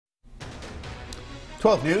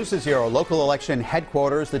12 News is your local election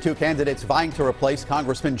headquarters. The two candidates vying to replace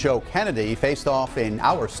Congressman Joe Kennedy faced off in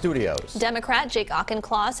our studios. Democrat Jake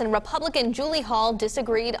Auchincloss and Republican Julie Hall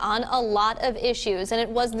disagreed on a lot of issues, and it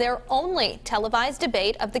was their only televised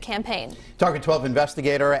debate of the campaign. Target 12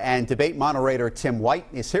 investigator and debate moderator Tim White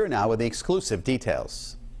is here now with the exclusive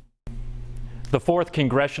details. The 4th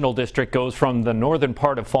Congressional District goes from the northern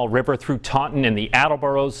part of Fall River through Taunton and the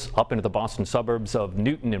Attleboroughs up into the Boston suburbs of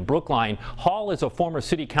Newton and Brookline. Hall is a former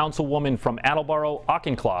city councilwoman from Attleboro.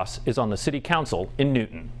 Auchincloss is on the city council in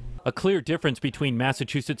Newton. A clear difference between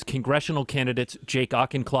Massachusetts congressional candidates Jake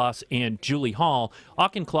Auchincloss and Julie Hall.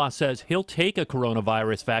 Auchincloss says he'll take a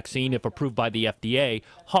coronavirus vaccine if approved by the FDA.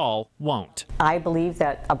 Hall won't. I believe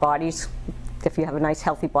that our bodies, if you have a nice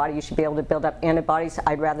healthy body, you should be able to build up antibodies.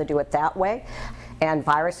 I'd rather do it that way. And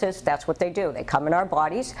viruses, that's what they do. They come in our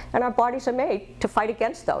bodies, and our bodies are made to fight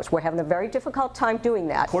against those. We're having a very difficult time doing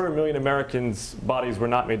that. 250,000 Americans' bodies were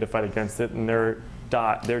not made to fight against it, and they're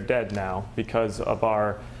dead now because of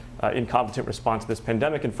our incompetent response to this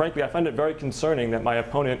pandemic. And frankly, I find it very concerning that my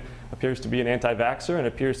opponent appears to be an anti-vaxxer and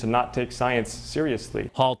appears to not take science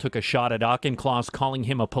seriously. Hall took a shot at Auchincloss, calling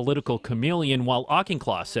him a political chameleon, while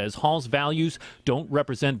Auchincloss says Hall's values don't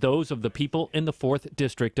represent those of the people in the 4th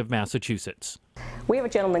District of Massachusetts. We have a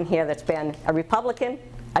gentleman here that's been a Republican,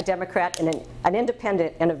 a Democrat, and an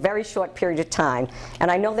independent in a very short period of time.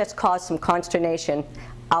 And I know that's caused some consternation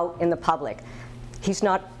out in the public.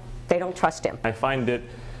 They don't trust him. I find it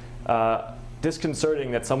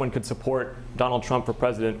disconcerting that someone could support Donald Trump for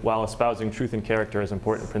president while espousing truth and character as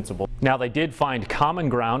important principles. Now, they did find common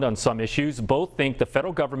ground on some issues. Both think the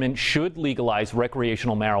federal government should legalize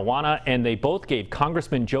recreational marijuana, and they both gave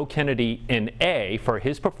Congressman Joe Kennedy an A for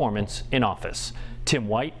his performance in office. Tim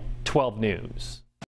White, 12 News.